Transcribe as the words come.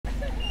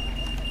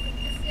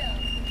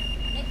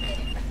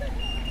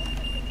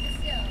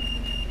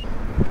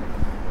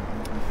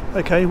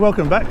Okay,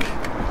 welcome back.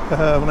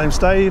 My name's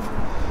Dave.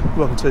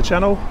 Welcome to the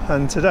channel.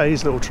 And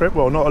today's little trip,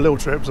 well, not a little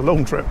trip, it's a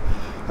long trip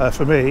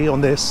for me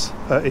on this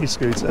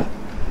e-scooter,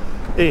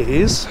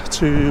 is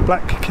to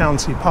Black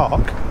County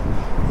Park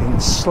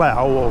in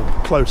Slough, or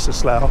close to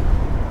Slough.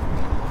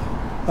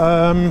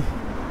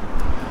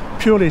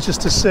 Purely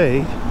just to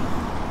see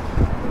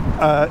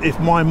if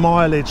my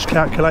mileage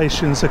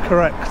calculations are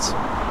correct.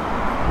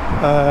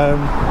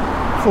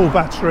 Full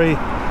battery,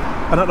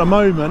 and at the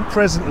moment,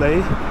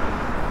 presently,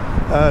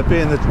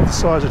 being the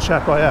size of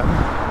chap I am,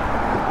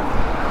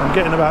 I'm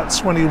getting about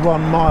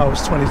 21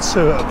 miles,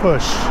 22 at a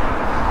push,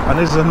 and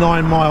this is a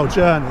 9-mile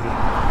journey.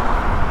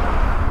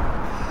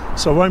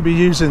 So I won't be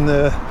using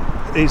the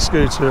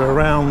e-scooter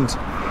around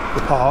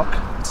the park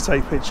to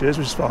take pictures,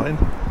 which is fine.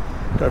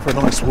 Go for a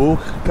nice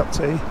walk, cup of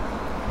tea.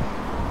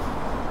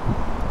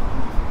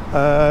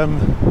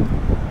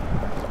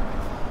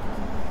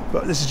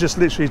 But this is just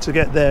literally to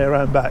get there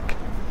and back.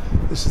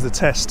 This is the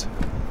test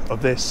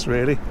of this,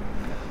 really.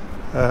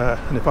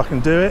 And if I can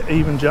do it,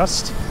 even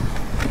just,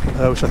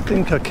 which I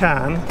think I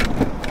can,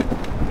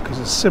 because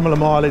it's similar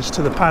mileage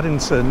to the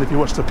Paddington. If you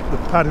watch the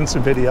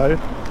Paddington video,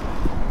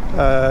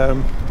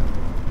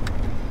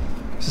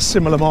 it's a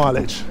similar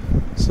mileage.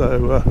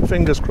 So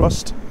fingers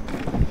crossed,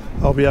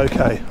 I'll be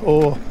okay.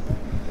 Or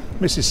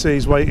Mrs.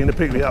 C's waiting to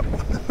pick me up.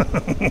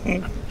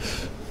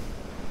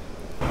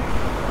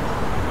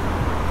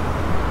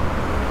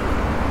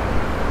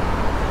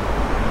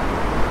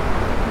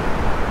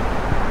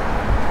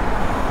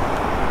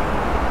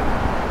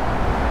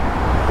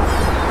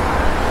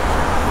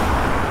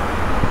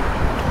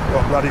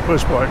 Bloody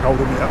push bike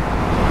holding me up.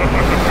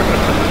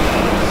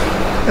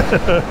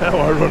 How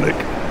ironic.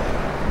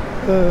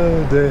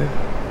 Oh dear.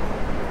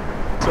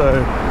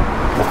 So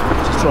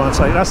just try and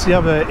take, that's the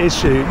other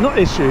issue, not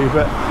issue,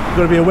 but you've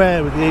got to be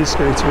aware with the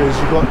e-scooter is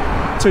you've got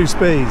two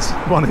speeds.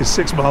 One is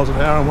 6 miles an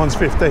hour and one's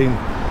 15.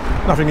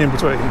 Nothing in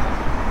between.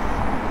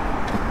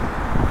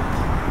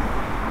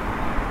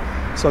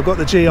 So I've got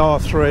the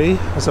GR3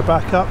 as a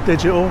backup,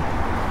 digital.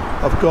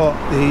 I've got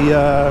the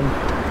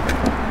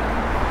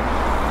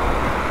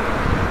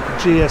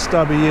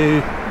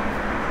GSW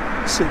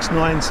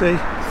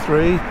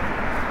 690-3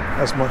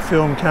 as my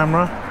film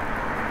camera.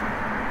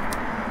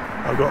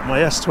 I've got my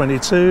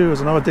S22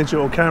 as another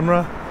digital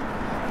camera,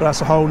 but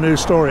that's a whole new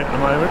story at the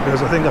moment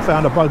because I think I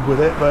found a bug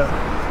with it, but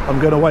I'm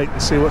going to wait and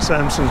see what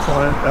Samsung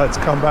find to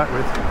come back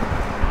with.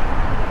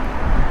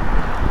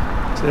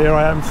 So here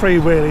I am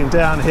freewheeling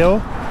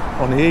downhill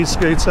on the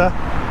e-scooter,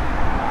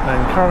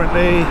 and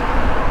currently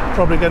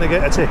probably going to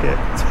get a ticket.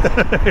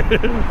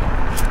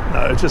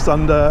 No, just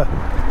under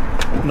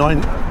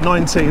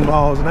 19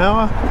 miles an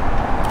hour.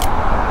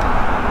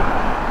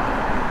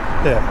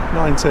 Yeah,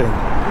 19.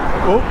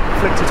 Oh,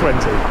 flick to 20.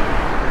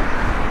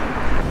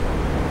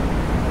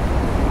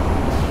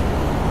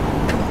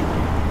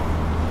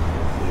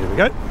 Here we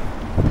go.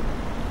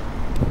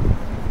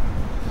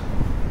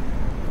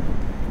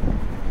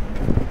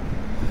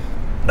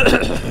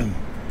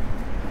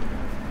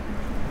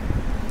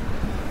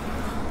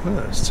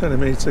 Oh, it's telling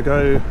me to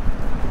go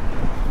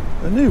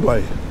a new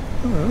way.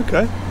 Oh,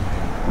 okay.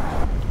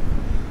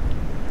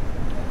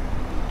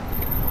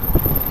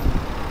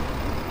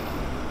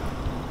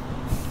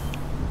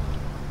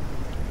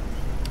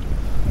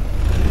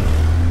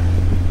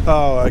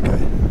 Oh,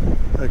 okay,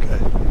 okay.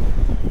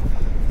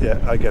 Yeah,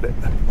 I get it.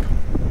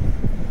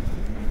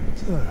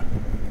 So,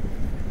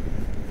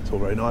 it's all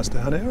very nice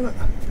down here, isn't it?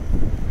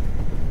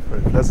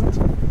 Very pleasant.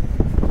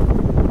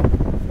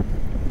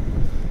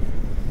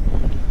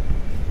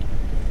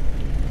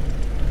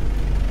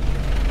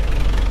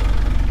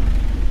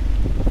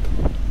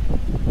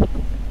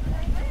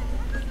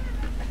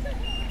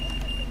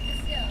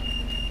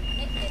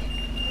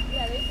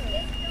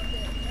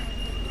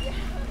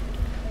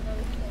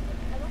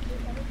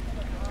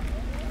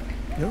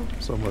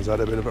 Yep, someone's had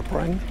a bit of a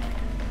prank.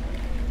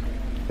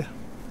 Yeah.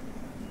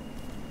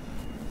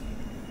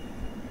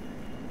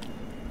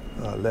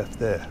 Oh, left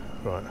there,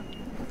 right.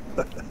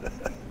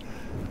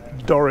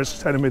 Doris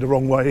telling me the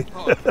wrong way.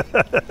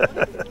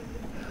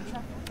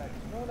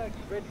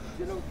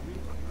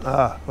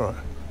 Ah, right.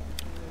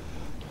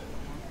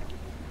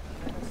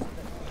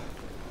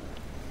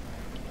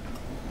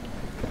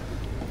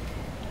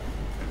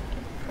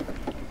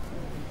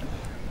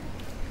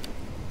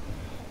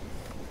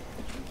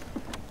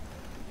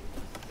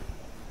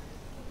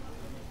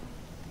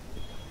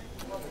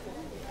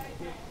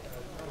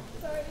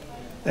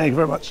 Thank you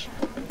very much.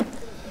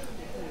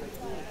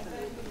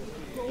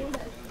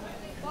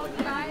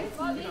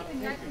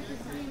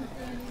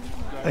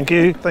 Thank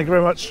you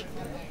very much.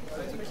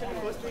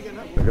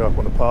 I go up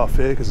on the path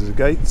here because there's a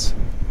gate.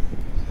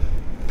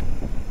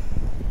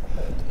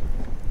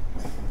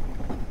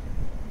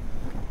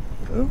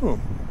 Oh,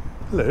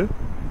 hello.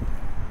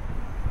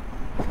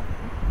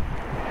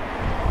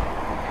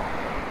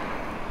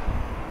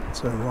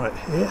 Turn right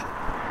here.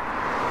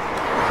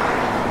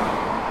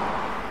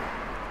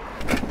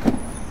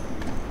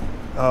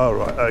 Oh,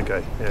 right,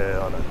 okay, yeah,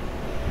 I know.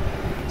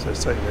 So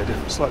it's taking me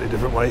a slightly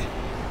different way.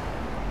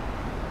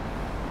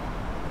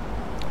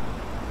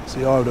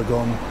 See, I would have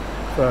gone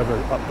further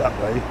up that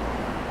way,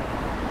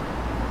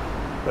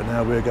 but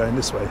now we're going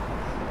this way,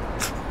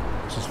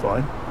 which is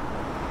fine.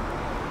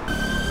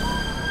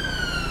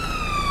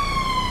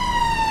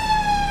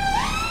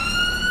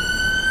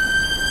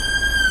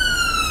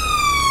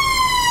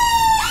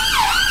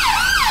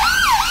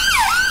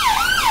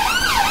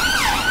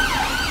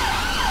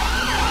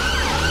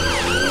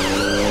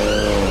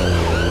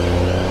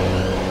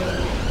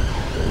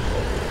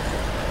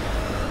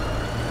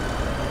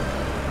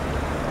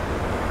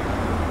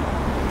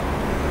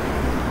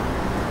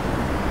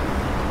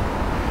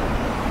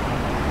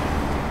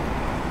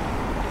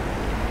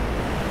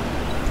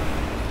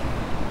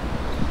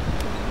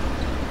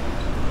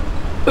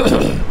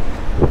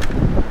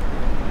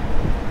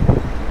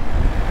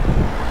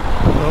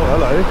 Oh,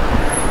 hello.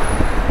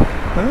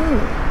 Oh.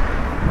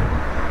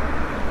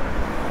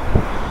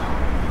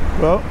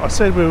 Well, I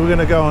said we were going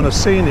to go on a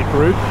scenic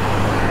route,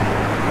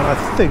 and I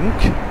think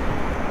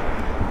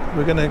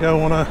we're going to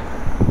go on a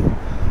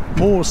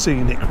more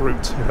scenic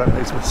route, if that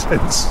makes more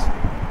sense.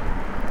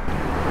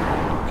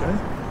 Okay.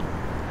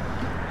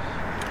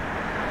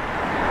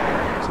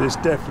 So this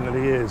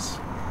definitely is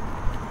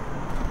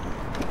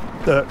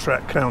Dirt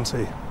Track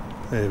County.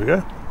 There we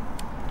go.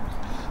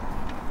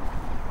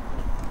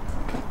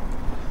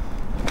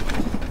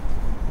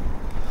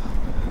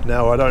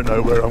 Now I don't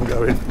know where I'm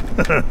going.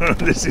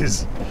 This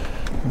is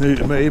new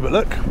to me, but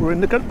look, we're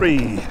in the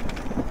country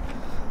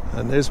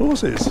and there's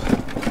horses.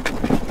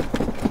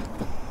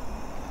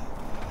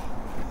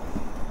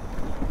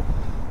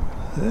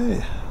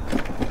 Hey.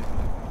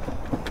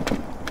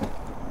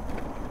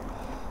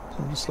 So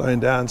I'm just slowing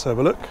down to have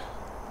a look.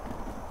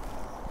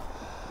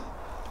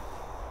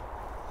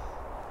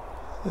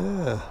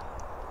 Yeah.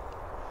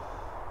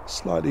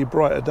 Slightly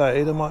brighter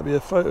day, there might be a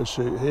photo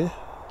shoot here.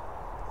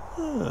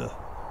 Ah.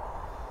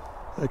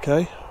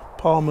 Okay,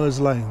 Palmer's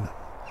Lane.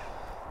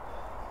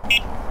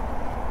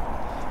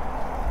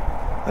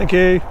 Thank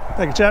you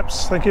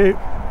chaps, thank you.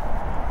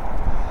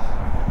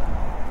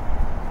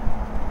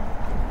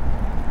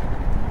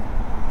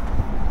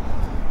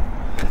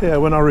 Yeah,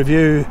 when I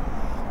review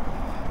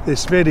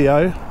this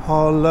video,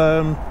 I'll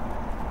oh,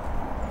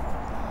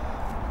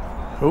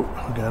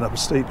 I'm going up a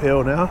steep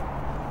hill now,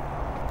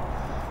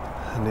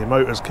 and the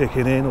motor's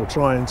kicking in, or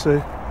trying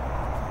to.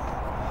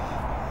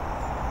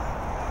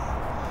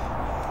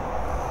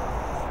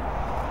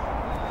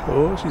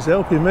 Oh, she's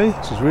helping me.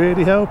 She's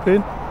really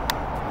helping.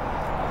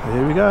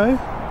 Here we go.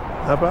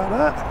 How about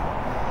that?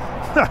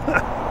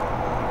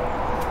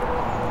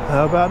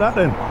 How about that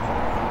then?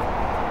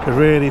 Can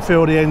really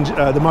feel the engine,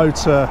 the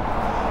motor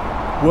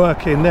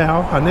working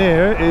now. And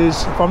here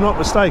is, if I'm not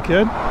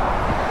mistaken,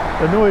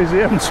 the noisy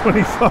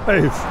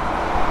M25.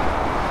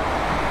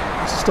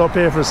 Let's stop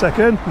here for a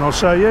second, and I'll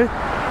show you.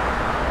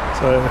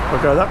 So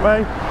I'll go that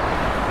way,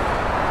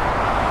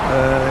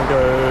 and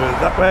go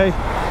that way.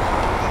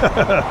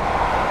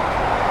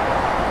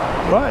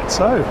 Right,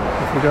 so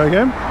if we go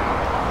again,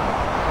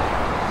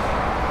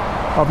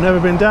 I've never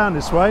been down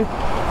this way,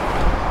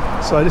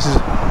 so this is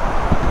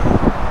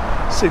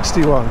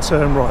 61,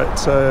 turn right,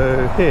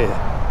 so here,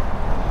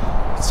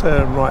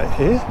 turn right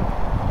here.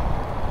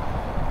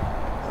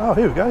 Oh,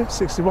 here we go,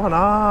 61,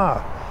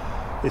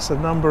 it's a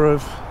number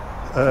of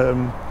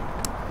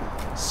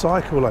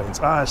cycle lanes.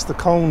 It's the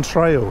Colne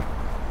Trail.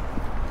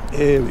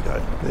 Here we go,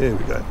 there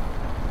we go.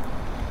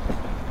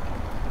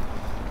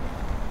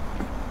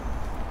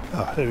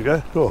 There we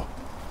go. Cool.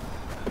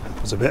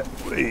 That was a bit.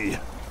 Wait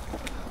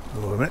a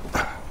minute.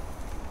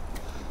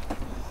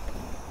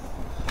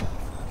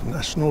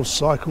 National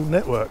Cycle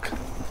Network.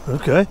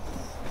 Okay.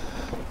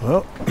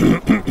 Well.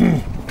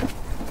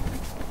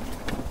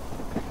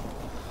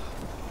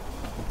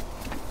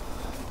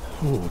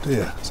 Oh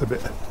dear, it's a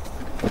bit.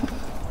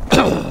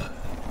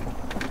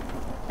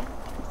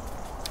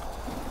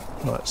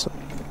 Right, so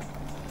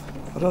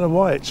I don't know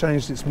why it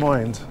changed its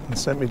mind and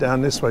sent me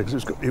down this way,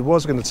 because it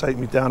was going to take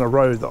me down a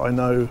road that I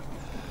know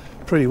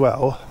pretty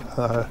well.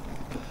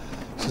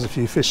 There's a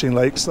few fishing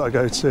lakes that I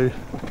go to.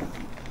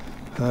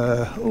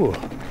 Oh,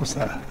 what's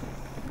that?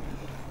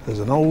 There's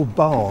an old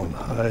barn.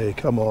 Hey,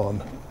 come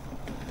on.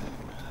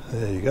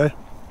 There you go.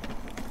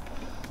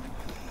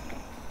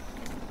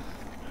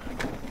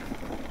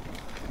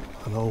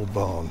 An old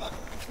barn.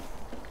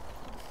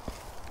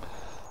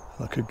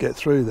 I could get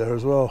through there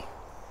as well.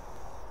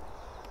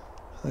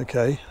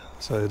 Okay,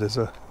 so there's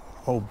a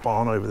old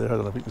barn over there. I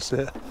don't know if you can see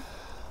it.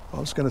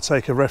 I'm just going to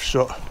take a ref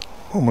shot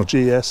on my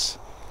GS,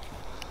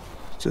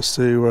 just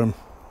to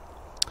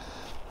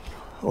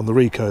on the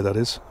Rico, that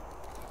is,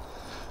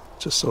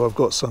 just so I've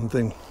got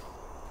something.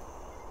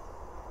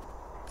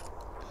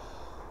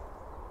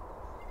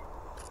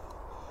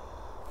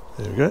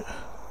 There we go.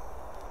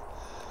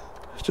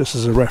 Just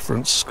as a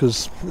reference,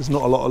 because there's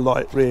not a lot of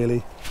light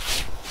really.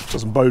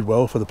 Doesn't bode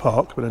well for the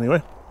park, but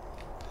anyway,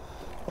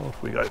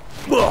 off we go.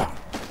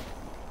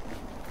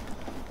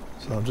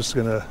 So I'm just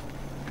going to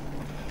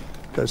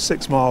go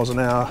 6 miles an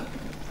hour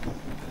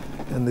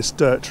in this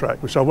dirt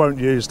track, which I won't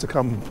use to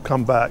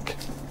come back.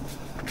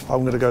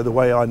 I'm going to go the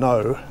way I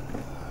know.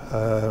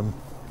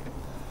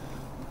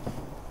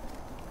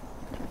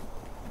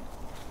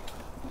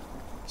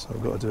 So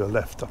I've got to do a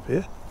left up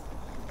here.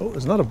 Oh,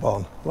 there's another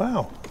barn.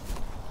 Wow.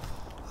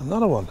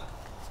 Another one.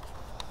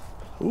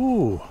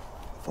 Ooh,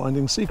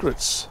 finding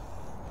secrets.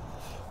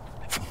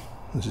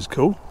 This is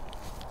cool.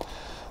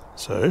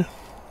 So,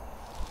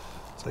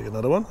 take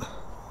another one.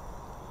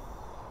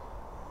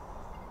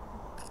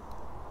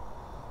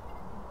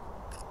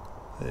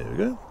 There we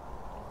go.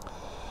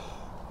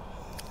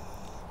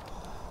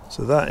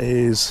 So that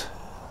is,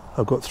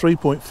 I've got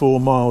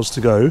 3.4 miles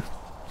to go.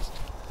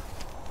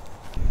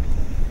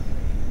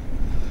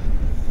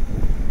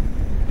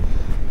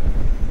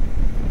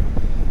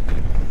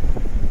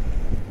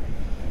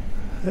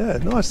 Yeah,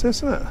 nice,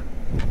 isn't it?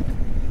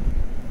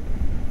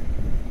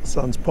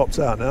 Sun's popped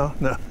out now.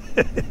 No.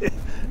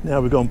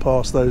 Now we've gone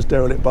past those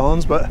derelict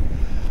barns, but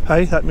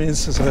hey, that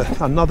means there's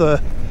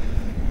another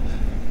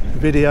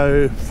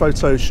video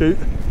photo shoot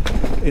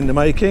in the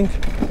making.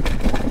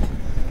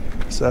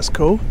 So that's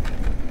cool.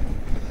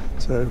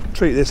 So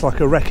treat this like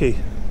a recce.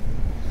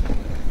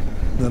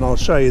 Then I'll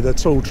show you the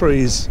tall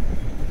trees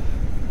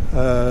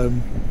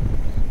in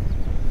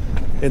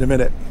a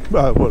minute.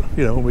 Well,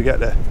 you know, when we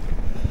get there.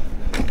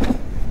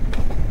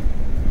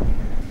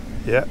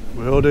 Yeah,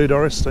 we will do,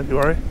 Doris, don't you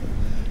worry.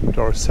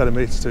 Doris is telling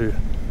me to do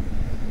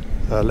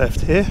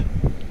left here.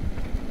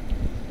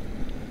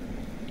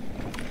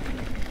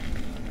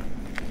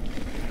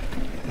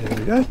 Here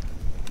we go.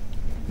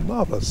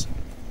 Marvellous.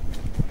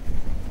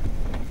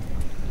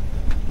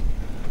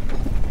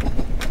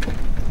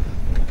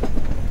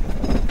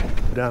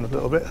 Down a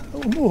little bit.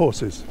 Oh, more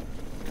horses.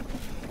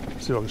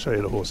 Let's see if I can show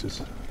you the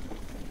horses.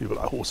 People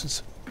like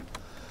horses.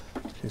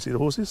 Can you see the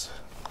horses?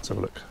 Let's have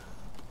a look.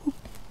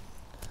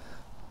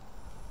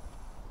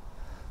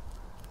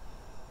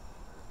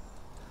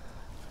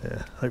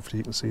 Yeah, hopefully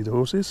you can see the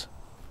horses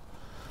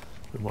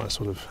with my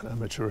sort of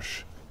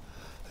amateurish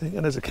thing.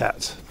 And there's a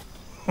cat.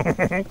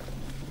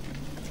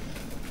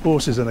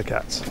 Horses and a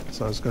cat.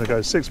 So I was going to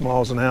go 6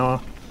 miles an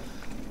hour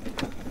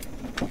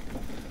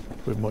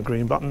with my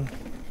green button.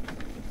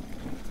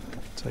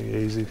 Take it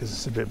easy because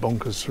it's a bit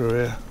bonkers through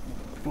here.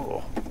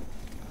 Whoa.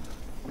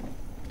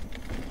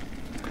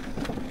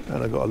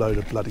 And I've got a load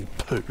of bloody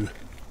poo.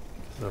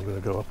 So I'm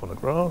going to go up on the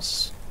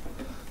grass.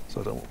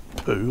 So I don't want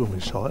poo on my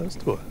tyres,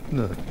 do I?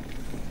 No.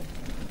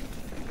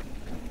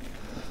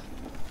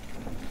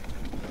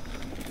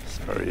 It's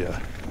very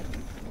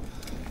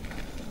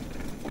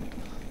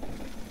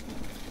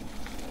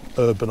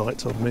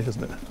urbanite of me,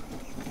 isn't it?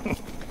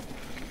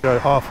 Go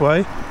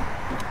halfway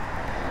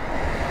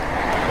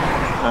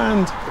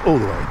and all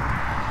the way.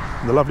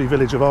 In the lovely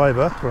village of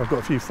Iver, where I've got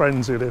a few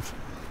friends who live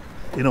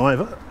in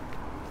Iver.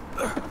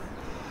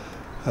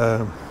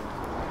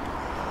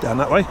 Down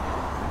that way.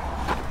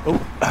 Oh,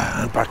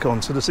 and back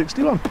onto the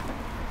 61.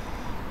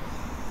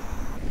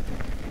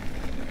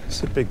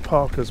 It's a big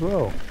park as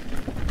well.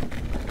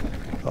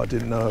 I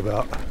didn't know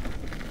about.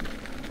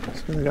 I'm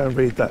just going to go and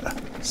read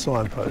that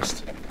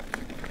signpost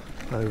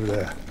over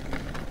there.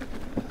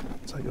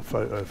 Take a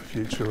photo for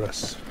future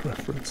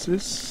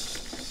references.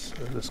 So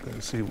let's go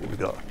and see what we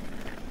got.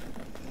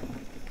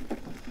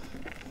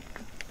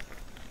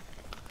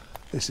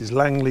 This is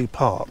Langley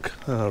Park.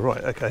 Oh,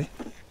 right, okay.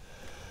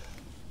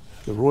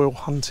 The Royal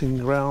Hunting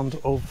Ground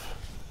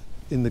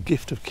in the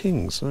Gift of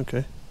Kings.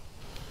 Okay.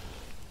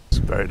 It's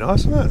very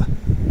nice, isn't it?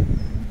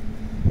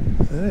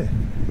 Hey.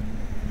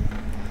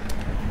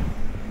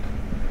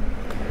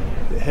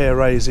 Bit hair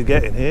raisy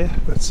getting here,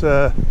 but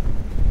yeah,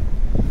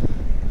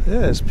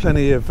 there's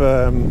plenty of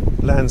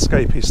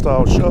landscapey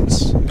style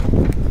shots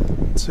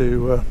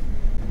to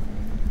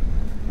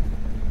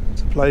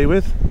play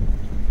with.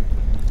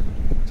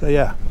 So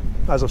yeah,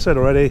 as I've said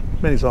already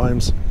many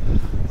times,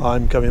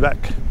 I'm coming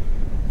back.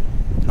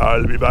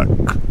 I'll be back.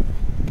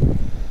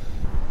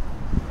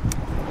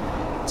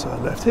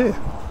 Turn left here.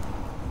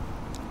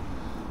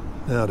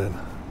 Now then,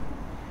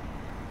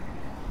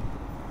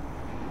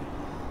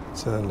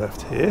 turn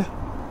left here.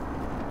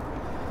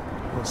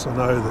 Also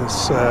know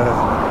this.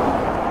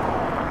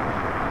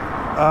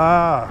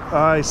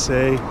 I see.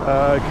 Okay.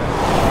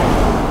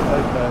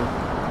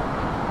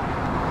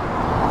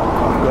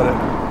 I've got it.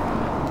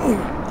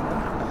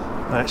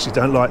 I actually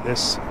don't like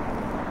this.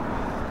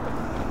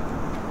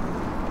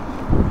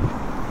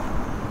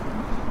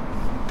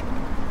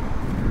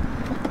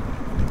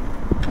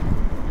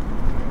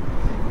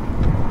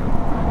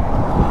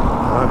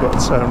 I've got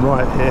to turn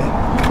right here.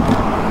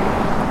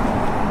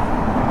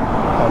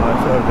 Oh no,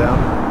 further down.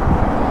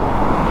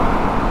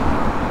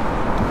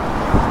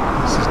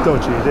 This is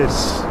dodgy, this.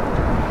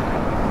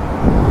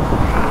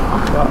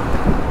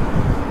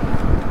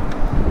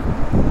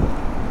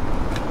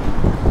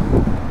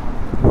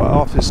 Right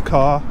off this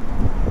car.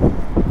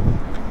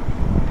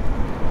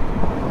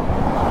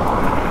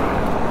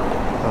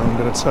 I'm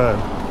going to turn.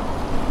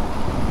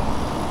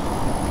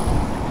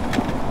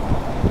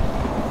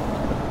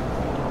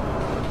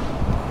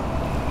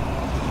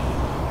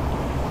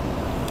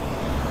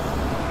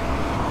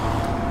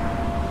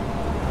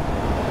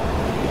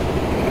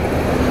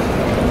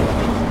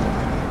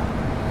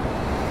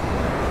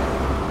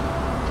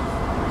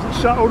 Is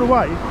it shut all the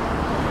way?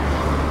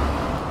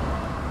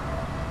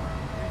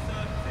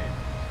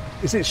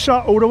 Is it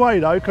shut all the way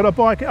though? Could I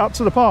bike it up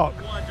to the park?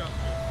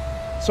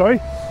 Sorry?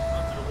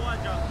 Up to the Y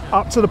junction.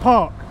 Up to the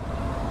park.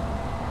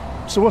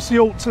 So what's the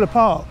alt to the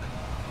park?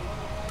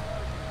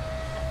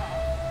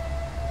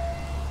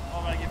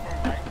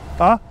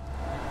 Huh?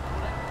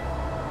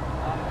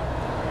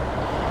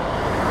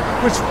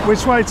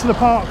 Which way to the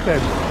park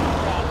then?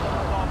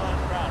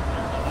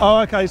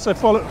 Oh, okay, so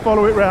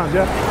follow it round,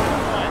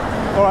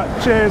 yeah? All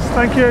right, cheers,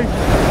 thank you.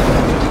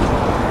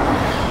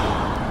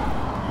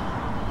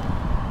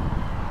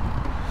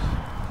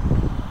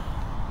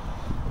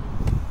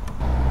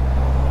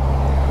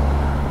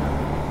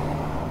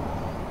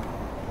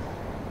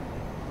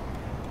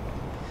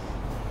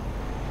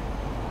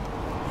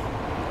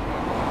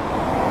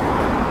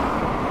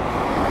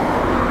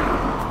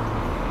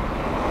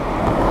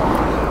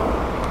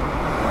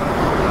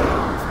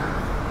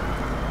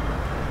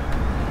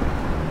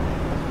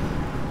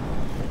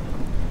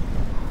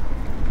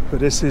 But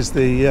this is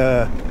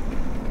the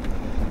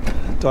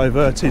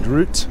diverted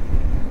route.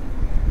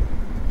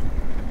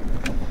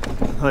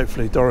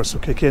 Hopefully Doris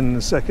will kick in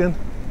a second.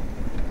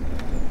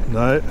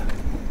 No.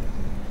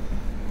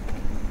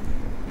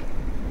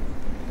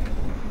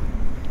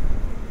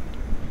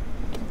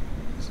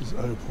 This is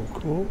Opal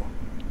Court.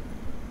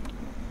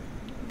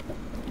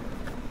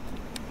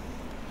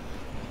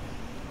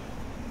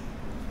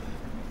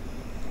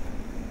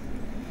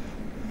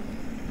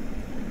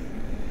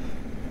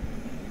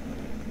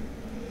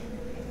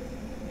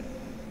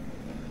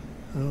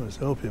 Oh, it's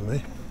helping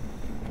me.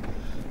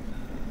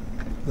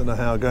 Don't know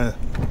how I go.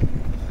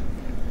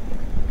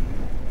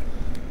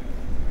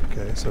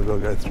 Okay, so I've got to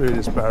go through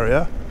this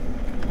barrier.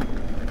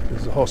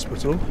 This is a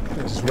hospital.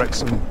 This is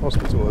Wrexham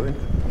Hospital, I think.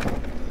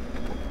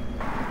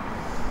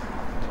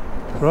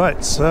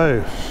 Right,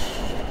 so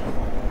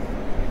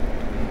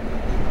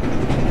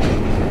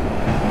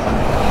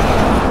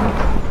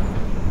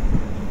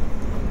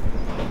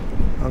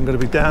I'm going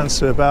to be down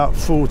to about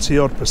 40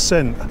 odd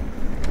 %.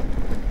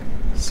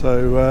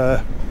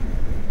 So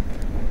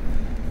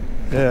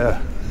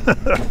yeah,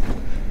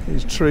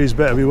 these trees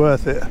better be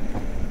worth it.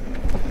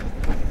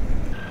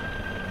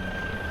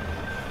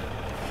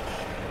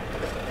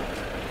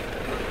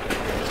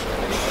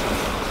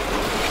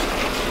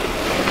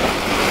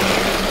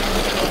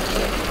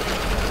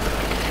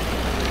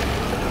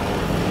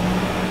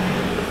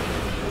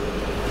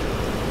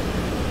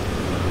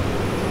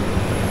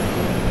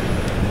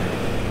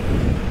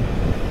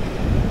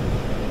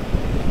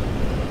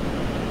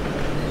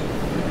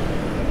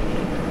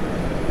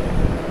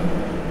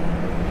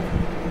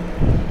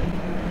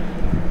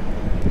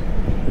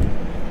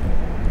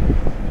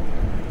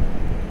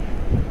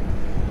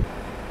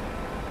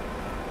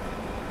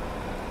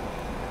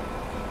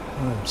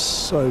 I'm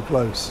so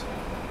close.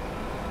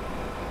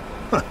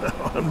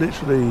 I'm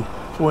literally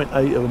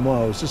 0.8 of a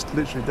mile, just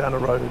literally down the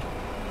road.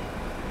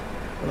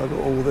 And I've got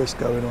all this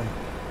going on.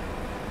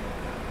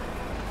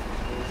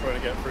 We're trying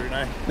to get through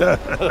now.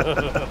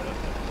 Yeah.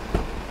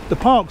 The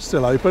park's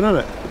still open, isn't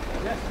it?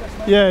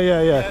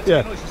 Yes,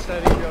 Yeah. Nice and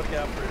steady, you'll be able to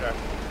get through there.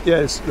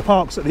 Yes, the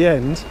park's at the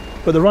end,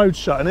 but the road's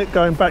shutting it,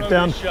 going back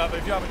down. Shut, but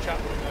if you have a chat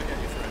with them, they'll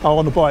get you through. Oh,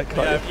 on the bike,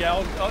 like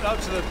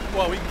Out to the,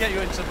 well, we can get you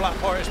into Black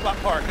Park, it's Black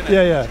Park, isn't it?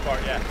 Yeah.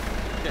 Park, yeah.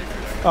 Get you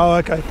through there. Oh,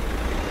 okay.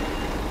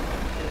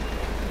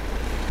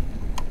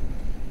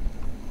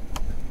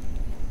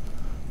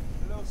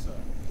 Hello, sir.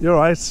 You're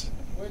right.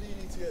 Where do you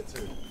need to get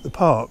to? The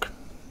park.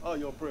 Oh,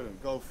 you're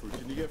brilliant. Go through.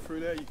 Can you get through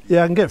there?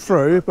 Yeah, I can get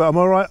through, but I'm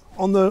all right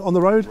on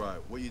the road. Right.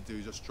 What you do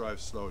is just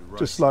drive slowly. Right,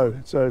 Just slow,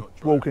 so Not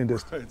drive walking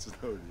distance. right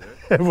slowly,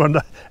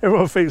 yeah?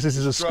 Everyone thinks this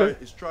is a scoot.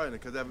 It's trying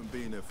because they haven't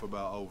been there for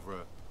about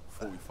over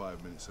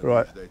 45 minutes. And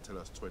Right. They tell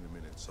us 20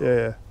 minutes. So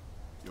Yeah.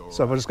 You're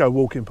So if I right. just go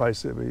walking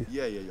pace, it'll be.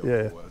 Yeah.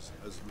 Yeah. Cool. As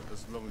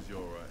long as you're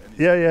all right.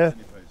 Yeah. Any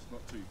pace,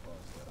 not too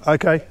fast.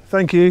 Okay.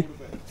 Thank you.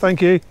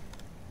 Thank you.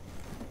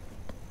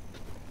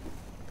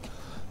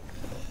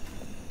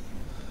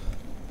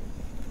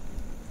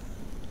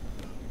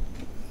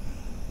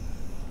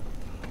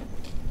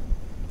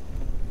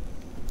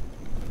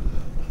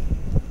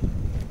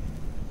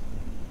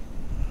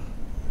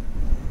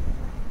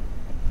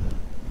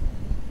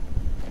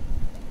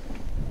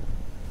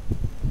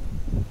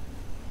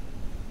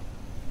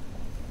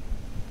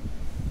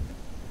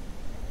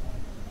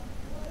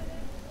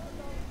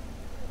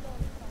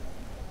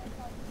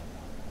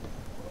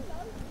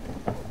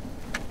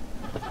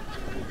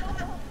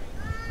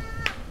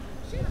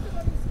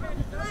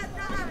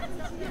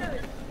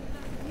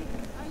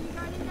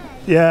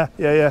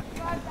 Yeah.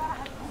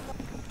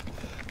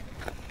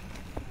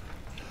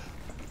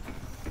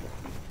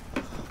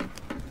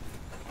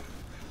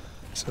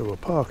 So we'll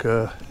park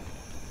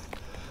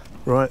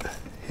right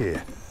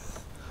here.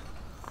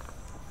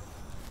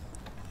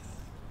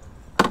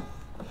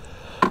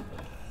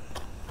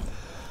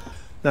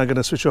 Now I'm going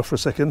to switch off for a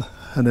second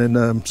and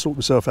then sort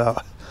myself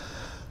out,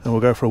 and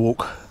we'll go for a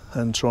walk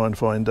and try and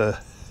find the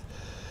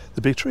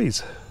big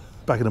trees.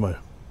 Back in a mo.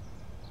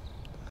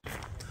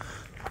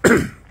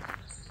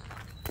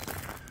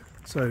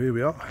 So here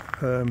we are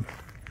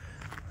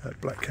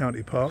at Black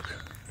County Park,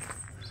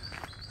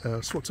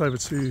 Swapped over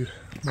to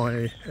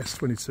my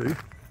S22,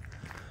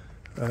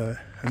 and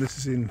this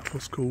is in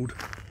what's called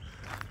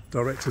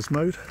director's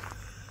mode.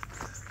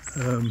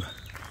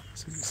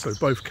 So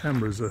both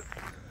cameras are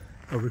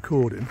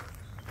recording,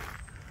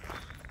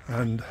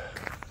 and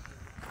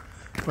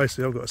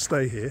basically I've got to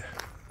stay here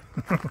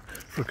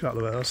for a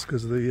couple of hours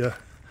because of the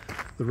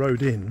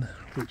road in,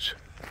 which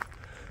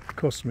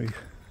cost me.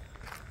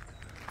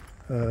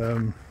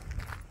 So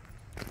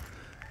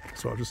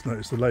I've just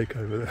noticed the lake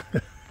over there.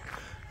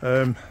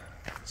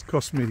 It's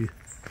cost me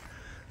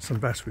some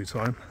battery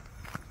time.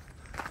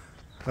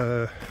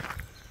 We'll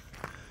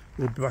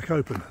be back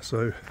open,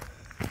 so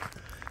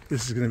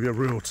this is going to be a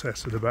real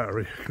test of the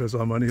battery because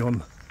I'm only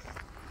on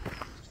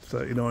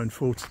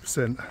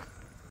 39–40%.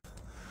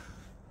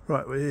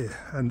 Right, we're here,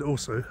 and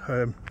also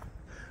on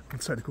a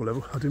technical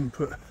level, I didn't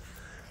put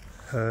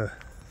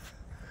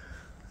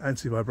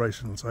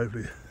anti-vibration on, so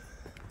hopefully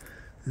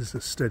this is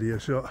a steadier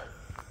shot.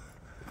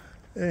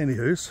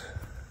 Anywho's,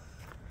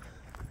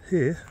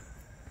 here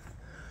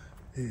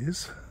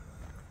is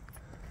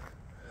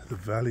the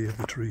Valley of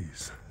the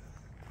Trees.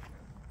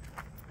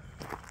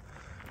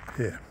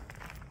 Here.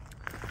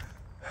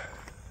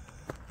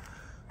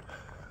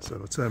 So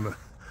if I turn my,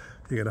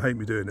 you're going to hate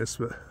me doing this,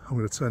 but I'm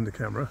going to turn the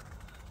camera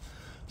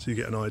so you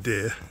get an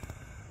idea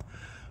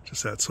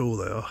just how tall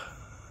they are.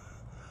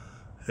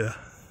 Yeah.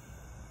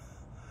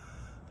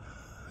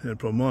 The only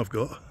problem I've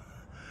got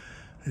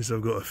is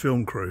I've got a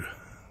film crew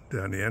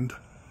down the end.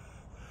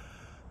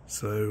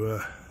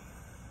 So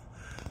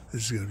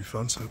this is going to be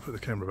fun, so I'll put the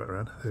camera back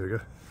around. There we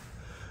go.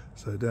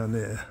 So down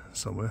there,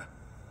 somewhere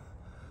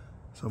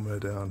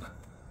down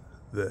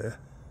there,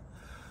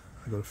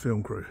 I've got a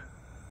film crew.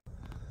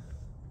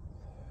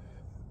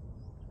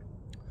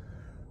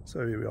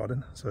 So here we are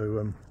then.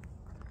 So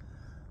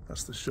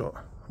that's the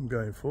shot I'm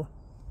going for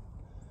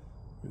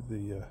with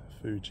the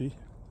Fuji.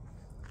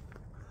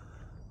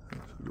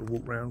 I'll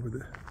walk round with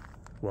it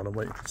while I'm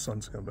waiting for the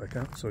sun to come back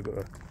out. So I've got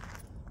a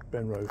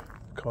Benro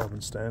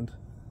carbon stand,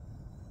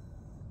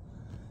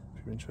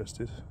 if you're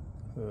interested.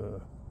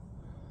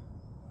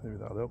 Maybe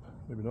that'll help,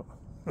 maybe not.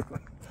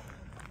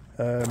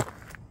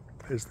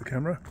 Here's the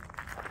camera,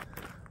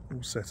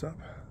 all set up,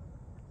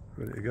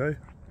 ready to go.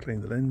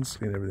 Clean the lens,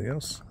 clean everything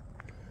else.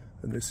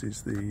 And this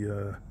is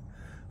the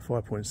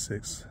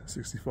 5.6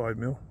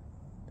 65mm,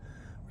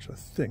 which I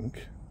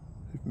think,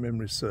 if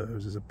memory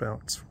serves, is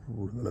about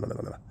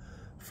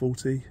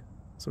 40,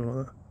 something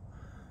like that.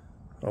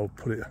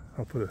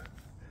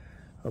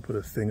 I'll put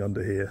a thing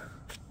under here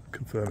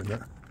confirming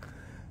that,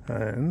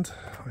 and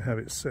I have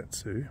it set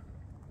to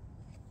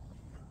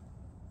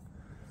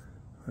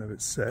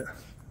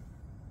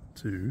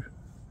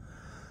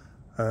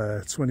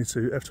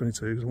f22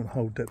 because I want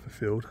whole depth of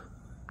field.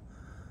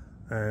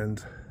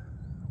 And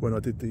when I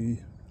did the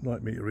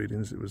light meter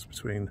readings, it was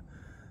between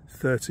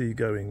 30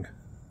 going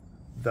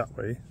that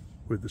way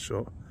with the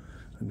shot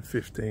and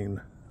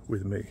 15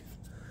 with me.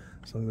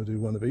 So I'm going to do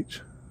one of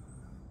each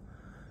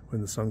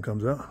when the sun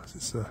comes out.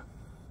 It's a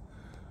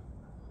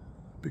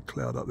big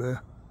cloud up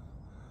there,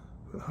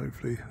 but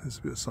hopefully there's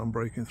a bit of sun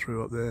breaking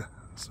through up there,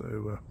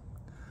 so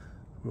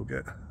we'll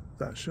get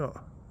that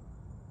shot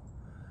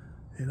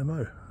in a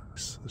mo.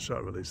 It's the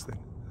shutter release thing.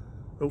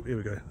 Oh, here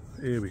we go.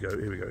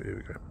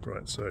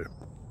 Right, so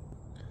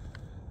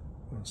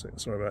 1 second,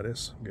 sorry about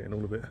this, I'm getting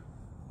all of it.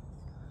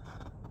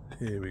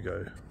 Here we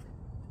go.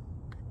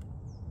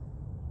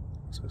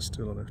 So it's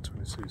still on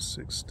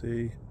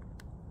f2260.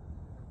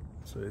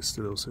 So it's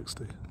still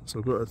 60. So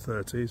I've got a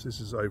 30, so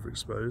this is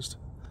overexposed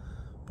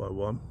by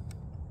 1.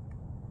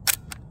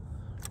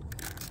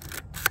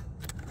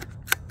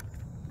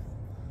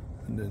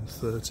 And then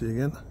 30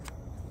 again.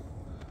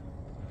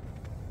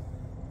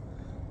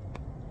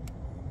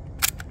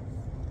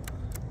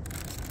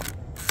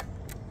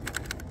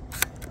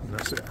 And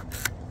that's it.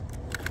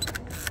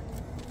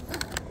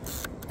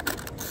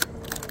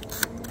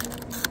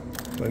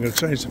 So I'm going to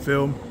change the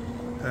film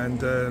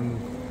and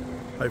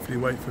hopefully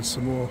wait for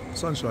some more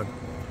sunshine.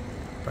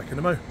 Back in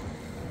a mo.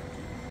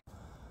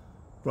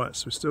 Right,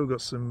 so we've still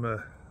got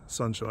some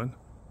sunshine.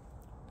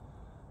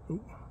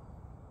 Ooh.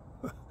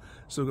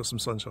 Still got some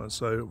sunshine,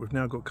 so we've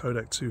now got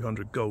Kodak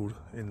 200 gold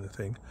in the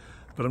thing,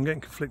 but I'm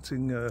getting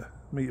conflicting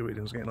meter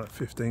readings. I'm getting like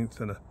 15th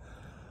and a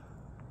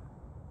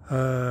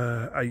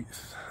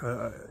 8th,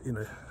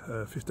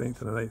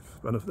 15th and an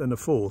 8th and a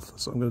 4th.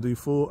 So I'm going to do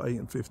 4, 8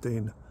 and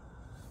 15,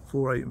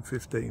 4, 8 and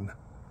 15.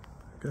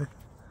 Okay,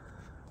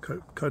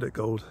 Kodak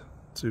gold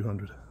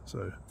 200.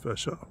 So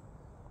first shot.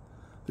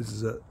 This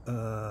is at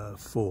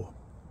 4.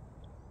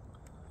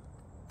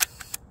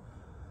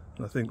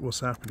 And I think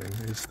what's happening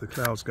is the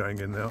clouds going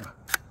in now,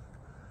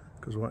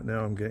 because right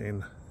now I'm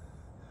getting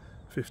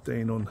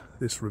 15 on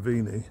this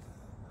Ravini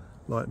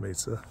light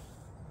meter,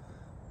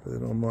 but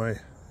then on my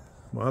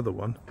other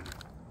one,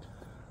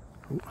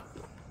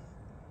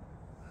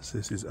 so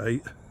this is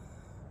 8,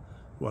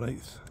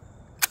 1/8,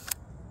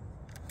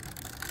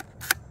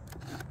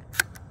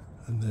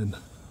 and then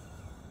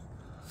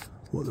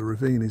what the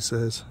Ravini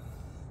says,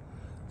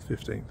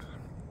 15th.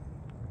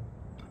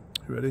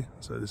 You ready?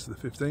 So this is the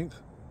 15th.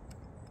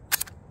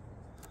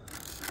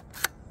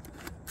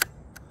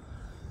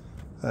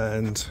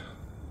 and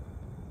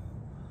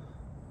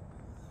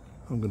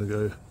I'm going to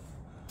go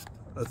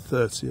a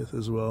 30th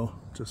as well,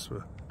 just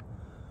for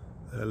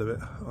the hell of it,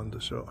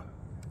 undershot.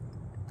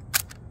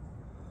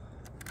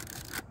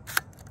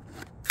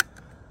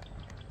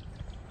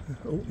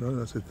 Oh no,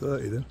 that's a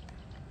 30 then.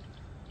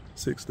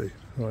 60.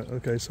 Right,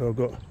 okay, so I've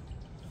got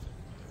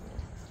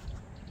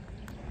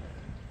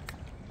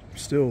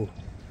still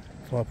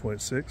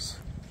 5.6.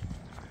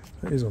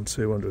 That is on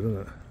 200, isn't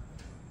it?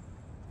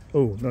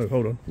 Oh no,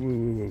 hold on.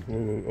 Whoa,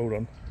 hold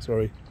on.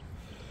 Sorry.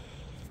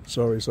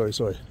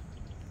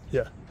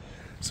 Yeah,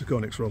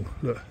 Seconic's wrong.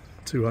 Look,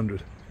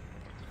 200.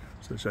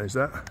 So change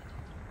that.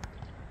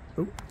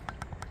 Oh.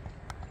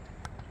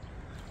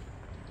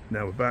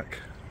 Now we're back,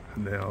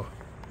 and now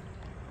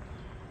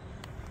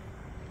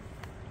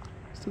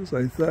still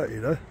saying 30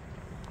 though.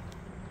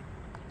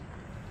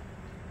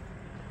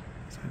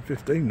 Saying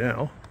 15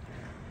 now.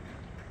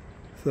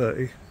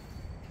 30.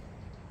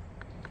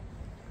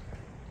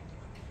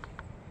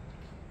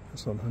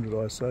 That's on 100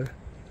 ISO.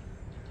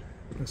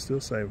 That's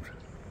still saying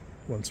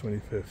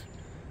 125th.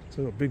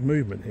 So I've got big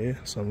movement here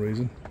for some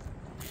reason.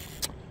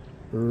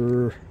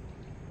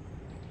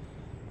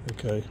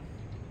 Okay.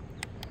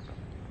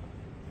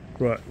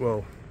 Right,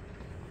 well.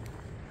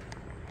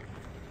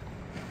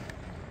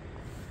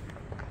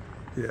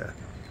 Yeah.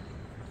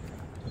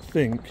 I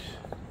think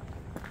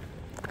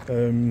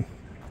well,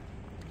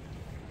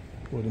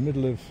 the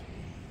middle of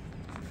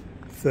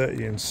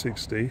 30 and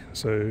 60,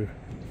 so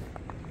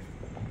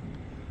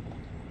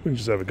we can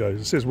just have a go.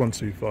 It says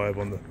 125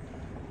 on the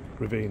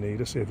Ravini.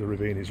 Let's see if the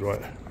Ravini's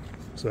right.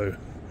 So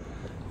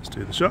let's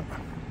do the shot.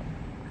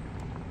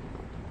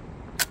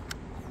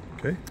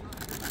 Okay.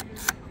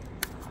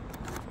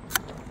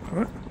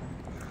 Alright.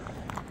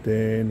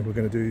 Then we're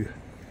going to do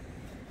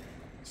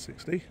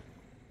 60.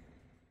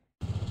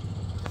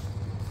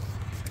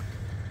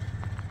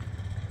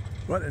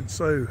 Right then,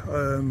 so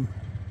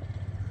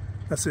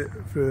that's it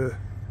for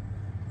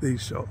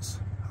these shots.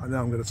 And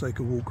now I'm going to take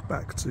a walk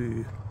back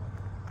to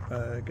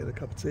get a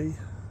cup of tea,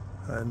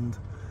 and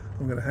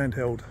I'm going to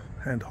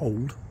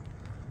handhold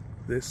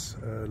this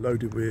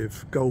loaded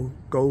with gold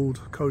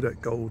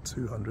Kodak Gold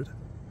 200.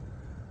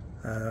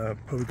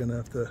 Probably going to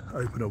have to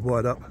open it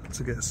wide up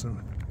to get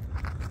some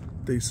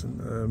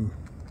decent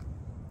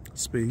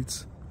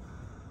speeds,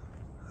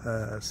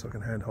 so I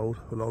can handhold.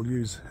 Well, I'll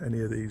use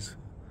any of these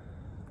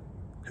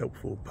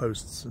helpful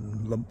posts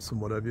and lumps and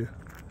whatever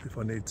if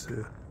I need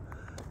to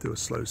do a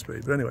slow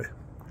speed. But anyway,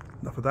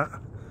 enough of that,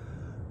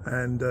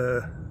 and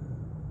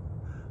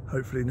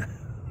hopefully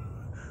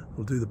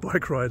we'll do the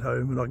bike ride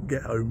home and I can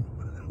get home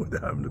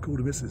without having to call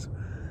the missus.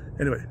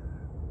 Anyway,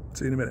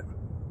 see you in a minute.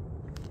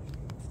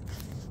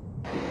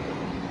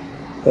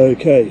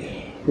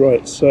 Okay,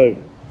 right, so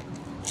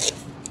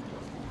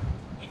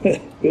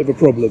bit of a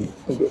problem.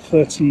 I've got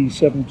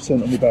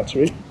 37% on my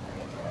battery,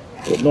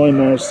 got 9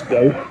 miles to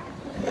go,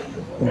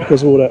 and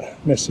because of all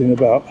that messing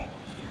about,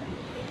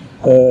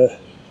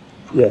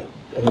 yeah,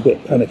 I'm a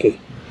bit panicky.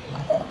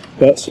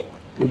 But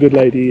the good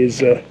lady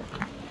is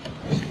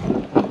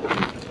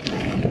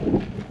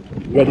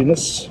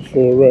readiness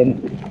for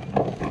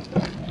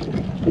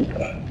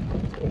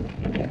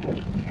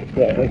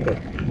right, okay.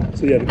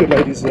 So yeah, the good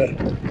lady's there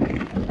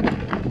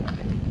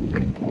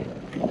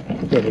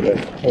we go.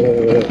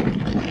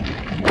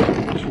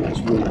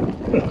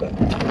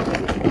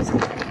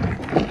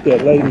 Yeah,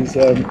 the lady's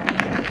as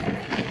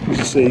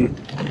you see,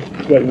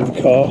 waiting with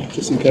the car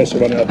just in case I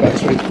run out of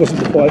battery. It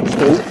wasn't the bike's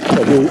fault. I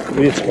will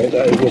reiterate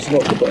that it was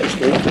not the bike's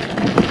fault.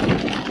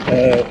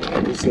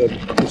 It was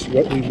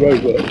these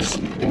roadworks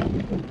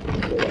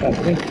that were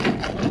happening.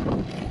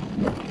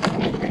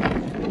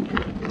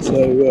 So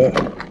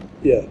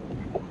yeah,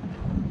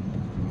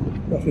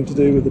 nothing to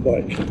do with the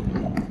bike.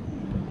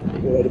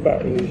 Although the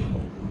battery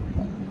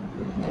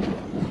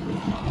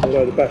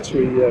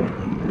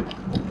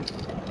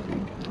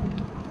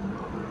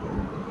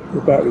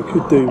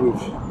could do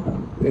with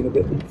being a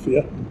bit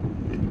oomphier,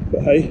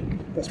 but hey,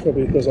 that's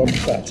probably because I'm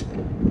fat.